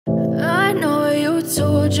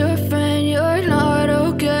told your friend you're not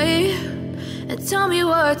okay, and tell me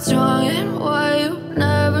what's wrong and why you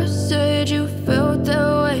never said you felt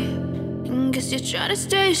that way. And guess you're trying to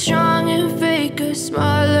stay strong and fake a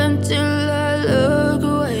smile until I look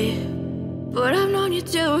away. But I've known you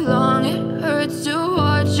too long, it hurts to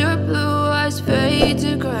watch your blue eyes fade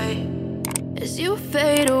to gray as you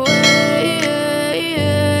fade away,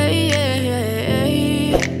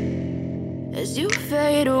 as you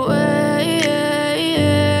fade away.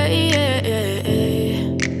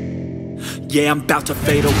 Yeah, I'm about to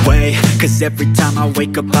fade away, cause every time I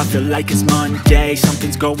wake up I feel like it's Monday.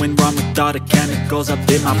 Something's going wrong with all the chemicals up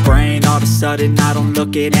in my brain. All of a sudden I don't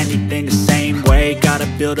look at anything the same way. Got a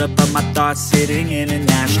buildup of my thoughts sitting in an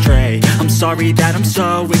ashtray. I'm sorry that I'm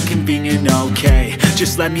so inconvenient, okay.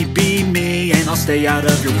 Just let me be me and I'll stay out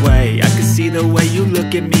of your way. I can see the way you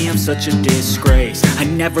look at me, I'm such a disgrace. I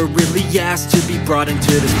never really asked to be brought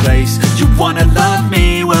into this place. You wanna love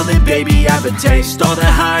me? Well then baby have a taste. All the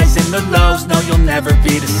highs and the lows, no, you'll never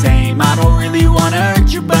be the same. I don't really wanna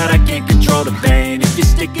hurt you, but I can't control the pain. If you're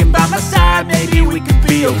sticking by my side, maybe we could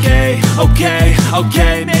be okay.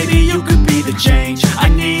 Okay, maybe you could be the change I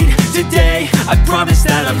need today. I promise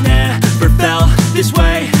that I've never felt this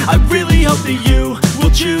way. I really hope that you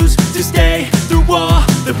will choose to stay through all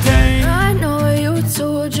the pain. I know you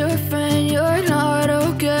told your friend you're not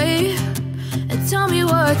okay, and tell me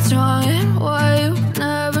what's wrong and why you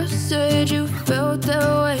never said you felt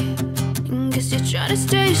that way. Guess you're trying to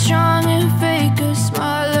stay strong and fake a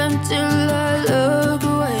smile until I look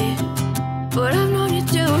away. But I've known you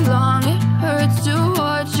too long, it hurts to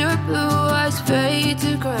watch your blue eyes fade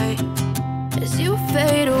to gray as you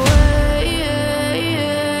fade away,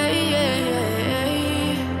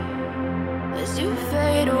 as you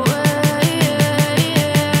fade away,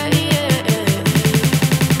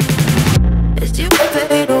 as you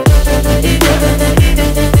fade away.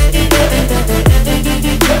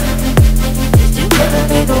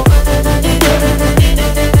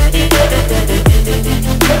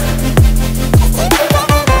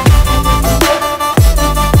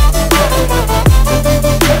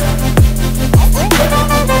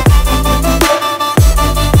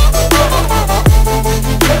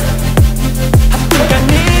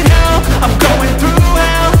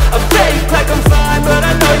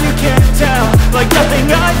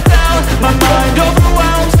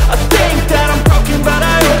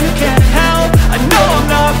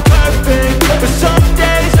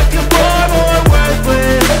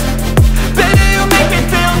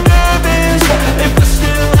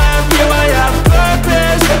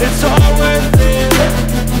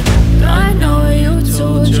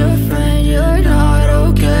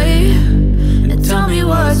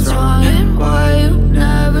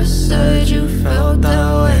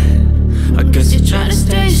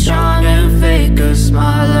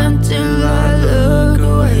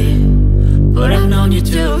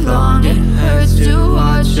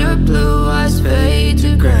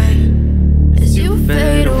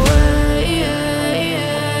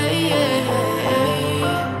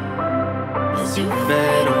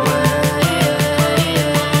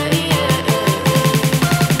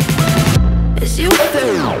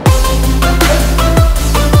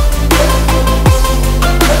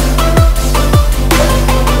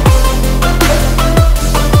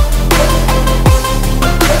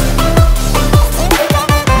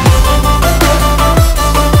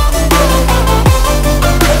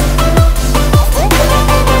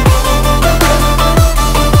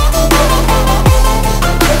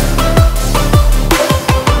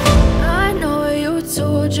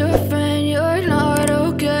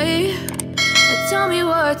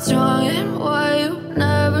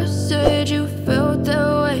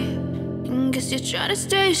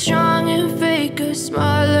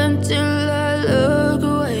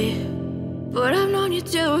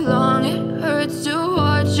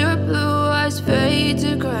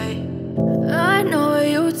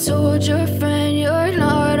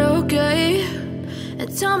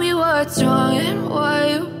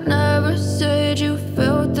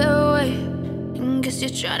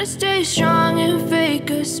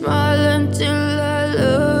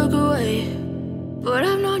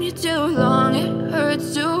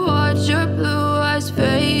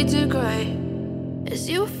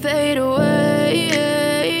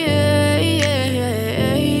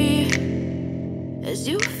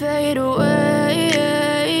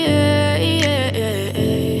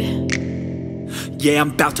 Yeah,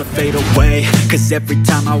 I'm about to fade away, cause every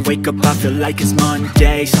time I wake up I feel like it's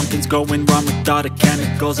Monday. Something's going wrong with all the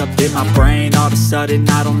chemicals up in my brain. All of a sudden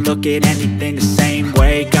I don't look at anything the same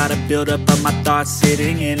way. Got a buildup of my thoughts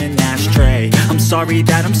sitting in an ashtray. I'm sorry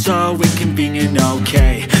that I'm so inconvenient,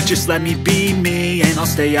 okay. Just let me be me and I'll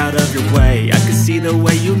stay out of your way. I can see the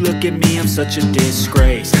way you look at me, I'm such a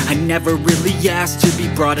disgrace. I never really asked to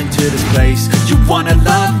be brought into this place. You wanna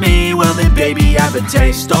love me? Well then baby I have a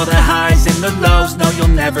taste. All the highs and the lows, no you'll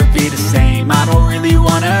never be the same. I don't really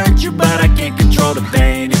wanna hurt you but I can't control the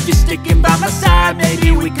pain. If you're sticking by my side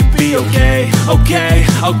maybe we could be okay.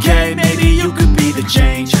 Okay, maybe you could be the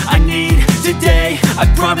change I need today. I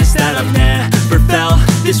promise that I've never felt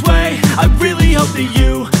this way. I really hope that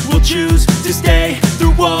you will choose to stay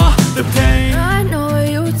through all the pain. I know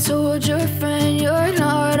you told your friend you're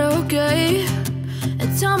not okay,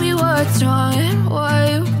 and tell me what's wrong and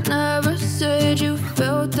why you never said you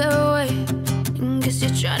felt that way. And guess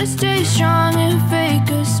you're trying to stay strong and fake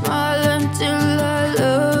a smile until I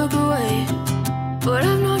look away. But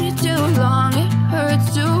I've known you too long, it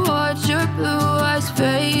hurts to watch your blue eyes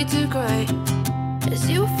fade to gray as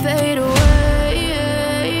you fade away.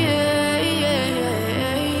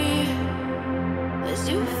 As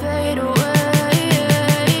you fade away.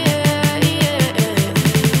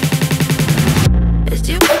 As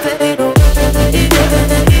you fade away.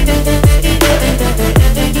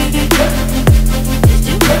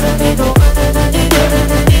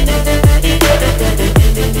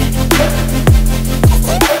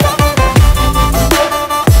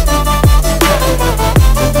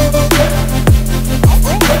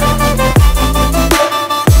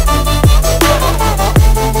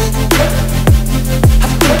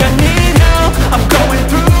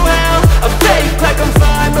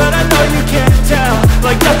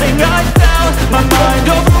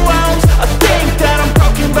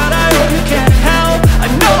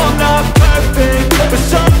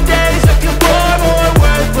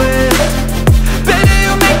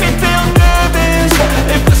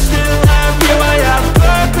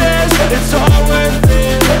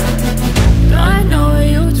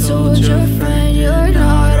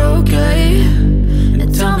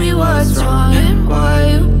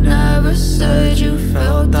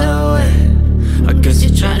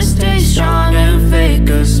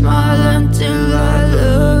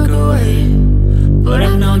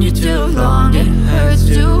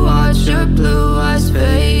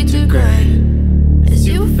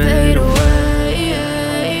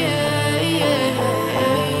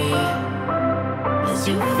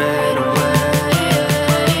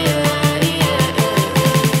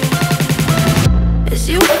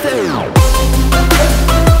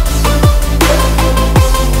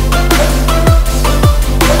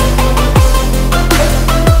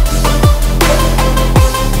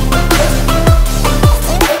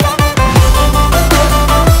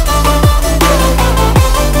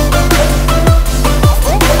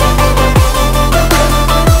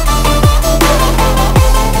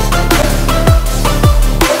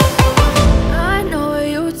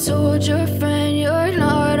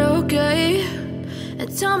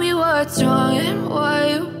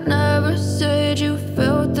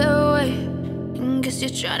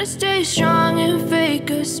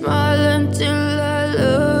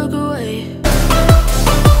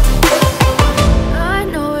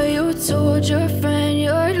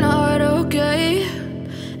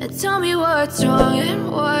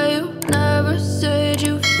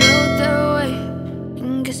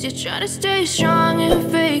 Try to stay strong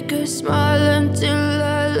and fake a smile until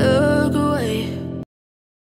I look away.